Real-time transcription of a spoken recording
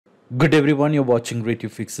Good everyone, you're watching Great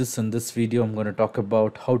Fixes. In this video, I'm going to talk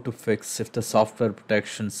about how to fix if the software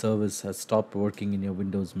protection service has stopped working in your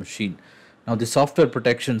Windows machine. Now, the software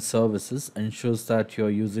protection services ensures that you're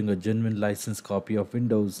using a genuine licensed copy of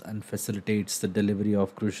Windows and facilitates the delivery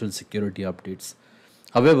of crucial security updates.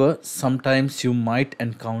 However, sometimes you might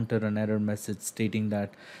encounter an error message stating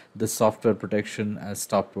that the software protection has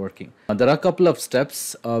stopped working. There are a couple of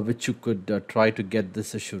steps which you could try to get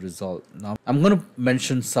this issue resolved. Now, I'm going to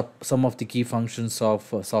mention some of the key functions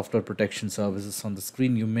of software protection services on the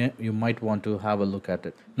screen. You might want to have a look at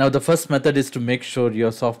it. Now, the first method is to make sure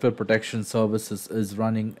your software protection services is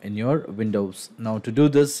running in your Windows. Now, to do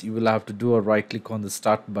this, you will have to do a right click on the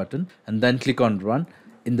Start button and then click on Run.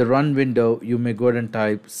 In the Run window, you may go ahead and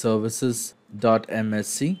type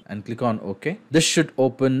services.msc and click on OK. This should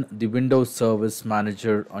open the Windows Service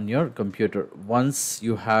Manager on your computer. Once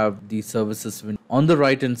you have the services window, on the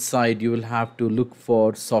right hand side, you will have to look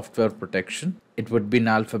for software protection. It would be in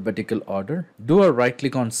alphabetical order. Do a right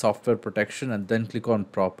click on software protection and then click on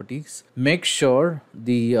properties. Make sure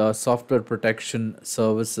the software protection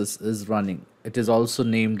services is running. It is also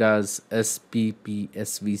named as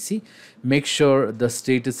SPPSVC. Make sure the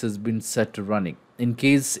status has been set to running. In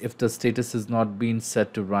case if the status is not been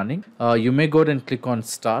set to running, you may go ahead and click on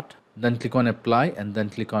Start, then click on Apply and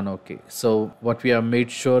then click on OK. So what we have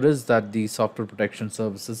made sure is that the software protection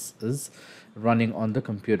services is running on the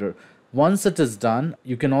computer. Once it is done,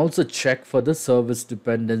 you can also check for the service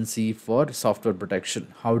dependency for software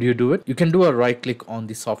protection. How do you do it? You can do a right click on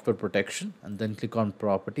the software protection and then click on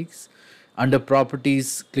Properties. Under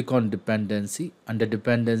Properties, click on Dependency. Under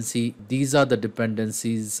Dependency, these are the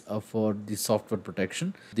dependencies for the software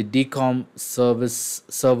protection: the DCOM service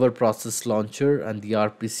server process launcher and the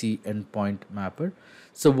RPC endpoint mapper.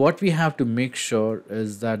 So what we have to make sure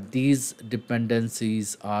is that these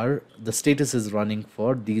dependencies are, the status is running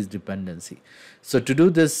for these dependency. So to do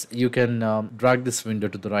this, you can drag this window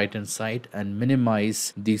to the right hand side and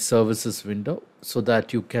minimize the services window so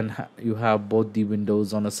that you can you have both the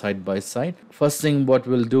windows on a side by side. First thing what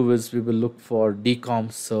we'll do is we will look for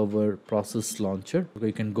DCOM server process launcher.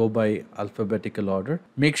 You can go by alphabetical order.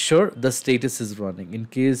 Make sure the status is running. In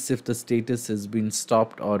case if the status has been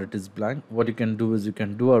stopped or it is blank, what you can do is you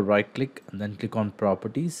can do a right click and then click on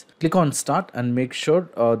Properties. Click on Start and make sure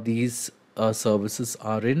these services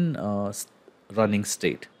are in running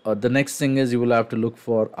state. The next thing is you will have to look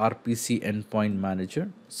for RPC endpoint manager.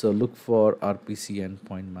 So look for RPC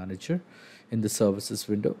endpoint manager in the services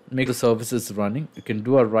window. Make the services running. You can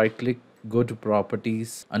do a right click, go to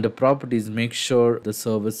Properties. Under Properties, make sure the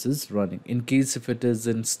service is running. In case if it is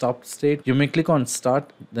in stopped state, you may click on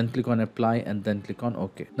Start, then click on Apply and then click on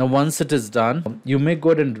OK. Now once it is done, you may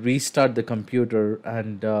go ahead and restart the computer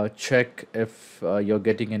and check if you're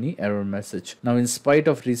getting any error message. Now in spite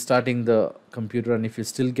of restarting the computer and if you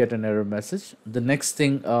still get an error message, the next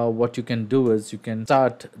thing what you can do is you can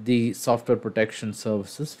start the software protection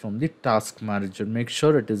services from the task manager. Make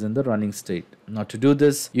sure it is in the running state. Now to do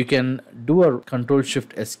this, you can do a Control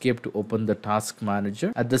Shift Escape to open the task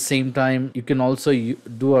manager. At the same time, you can also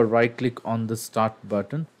do a right click on the Start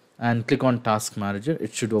button and click on Task Manager.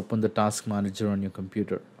 It should open the task manager on your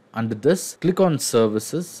computer. Under this, click on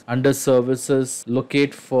Services. Under Services,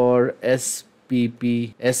 locate for SPPSVC.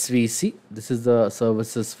 This is the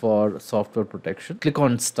services for software protection. Click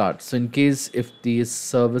on Start. So in case if the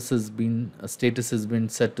service has been status has been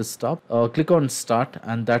set to stop, click on Start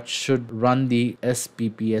and that should run the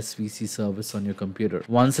SPPSVC service on your computer.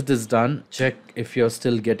 Once it is done, check if you're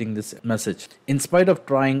still getting this message. In spite of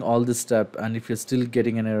trying all this step and if you're still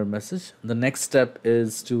getting an error message, the next step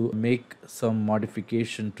is to make some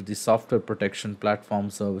modification to the software protection platform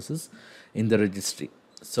services in the registry.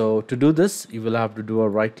 So to do this, you will have to do a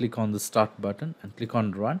right click on the Start button and click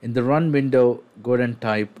on Run. In the Run window, go ahead and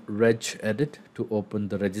type regedit to open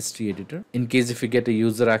the registry editor. In case if you get a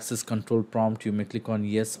user access control prompt, you may click on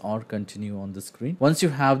Yes or Continue on the screen. Once you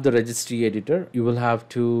have the registry editor, you will have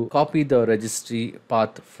to copy the registry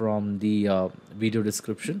path from the video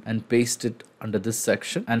description and paste it under this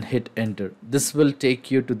section and hit enter. This will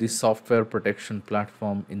take you to the software protection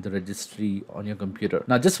platform in the registry on your computer.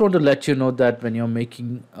 Now just want to let you know that when you're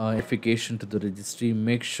making modification to the registry,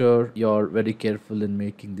 make sure you're very careful in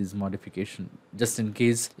making these modifications. Just in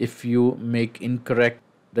case if you make incorrect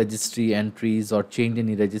registry entries or change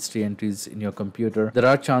any registry entries in your computer, there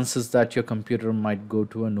are chances that your computer might go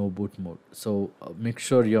to a no boot mode. So make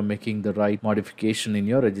sure you're making the right modification in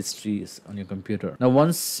your registries on your computer. Now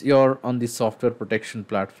once you're on the software protection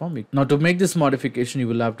platform, now to make this modification, you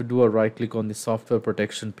will have to do a right click on the software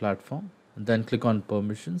protection platform and then click on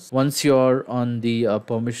permissions. Once you're on the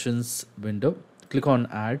permissions window, click on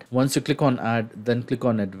add. Once you click on add, then click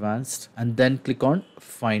on advanced and then click on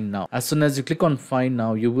find now. As soon as you click on find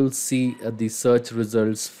now, you will see the search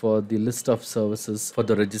results for the list of services for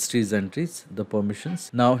the registry's entries, the permissions.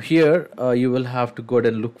 Now here you will have to go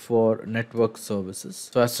ahead and look for network services.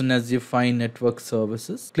 So as soon as you find network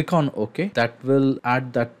services, click on OK. That will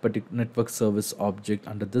add that particular network service object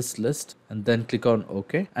under this list, and then click on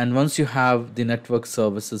OK. And once you have the network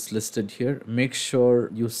services listed here, make sure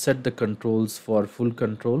you set the controls for full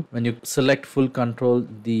control. When you select full control,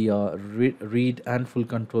 the read and full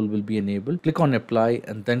control will be enabled. Click on apply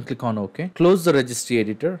and then click on OK. Close the registry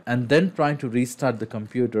editor and then try to restart the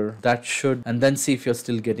computer. That should, and then see if you're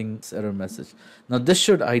still getting this error message. Now this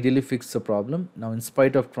should ideally fix the problem. Now in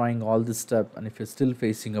spite of trying all this step, and if you're still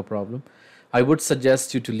facing a problem, I would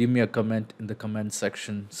suggest you to leave me a comment in the comment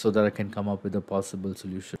section so that I can come up with a possible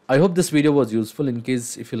solution. I hope this video was useful. In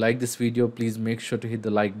case if you like this video, please make sure to hit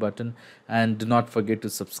the like button and do not forget to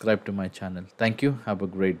subscribe to my channel. Thank you. Have a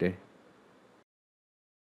great day.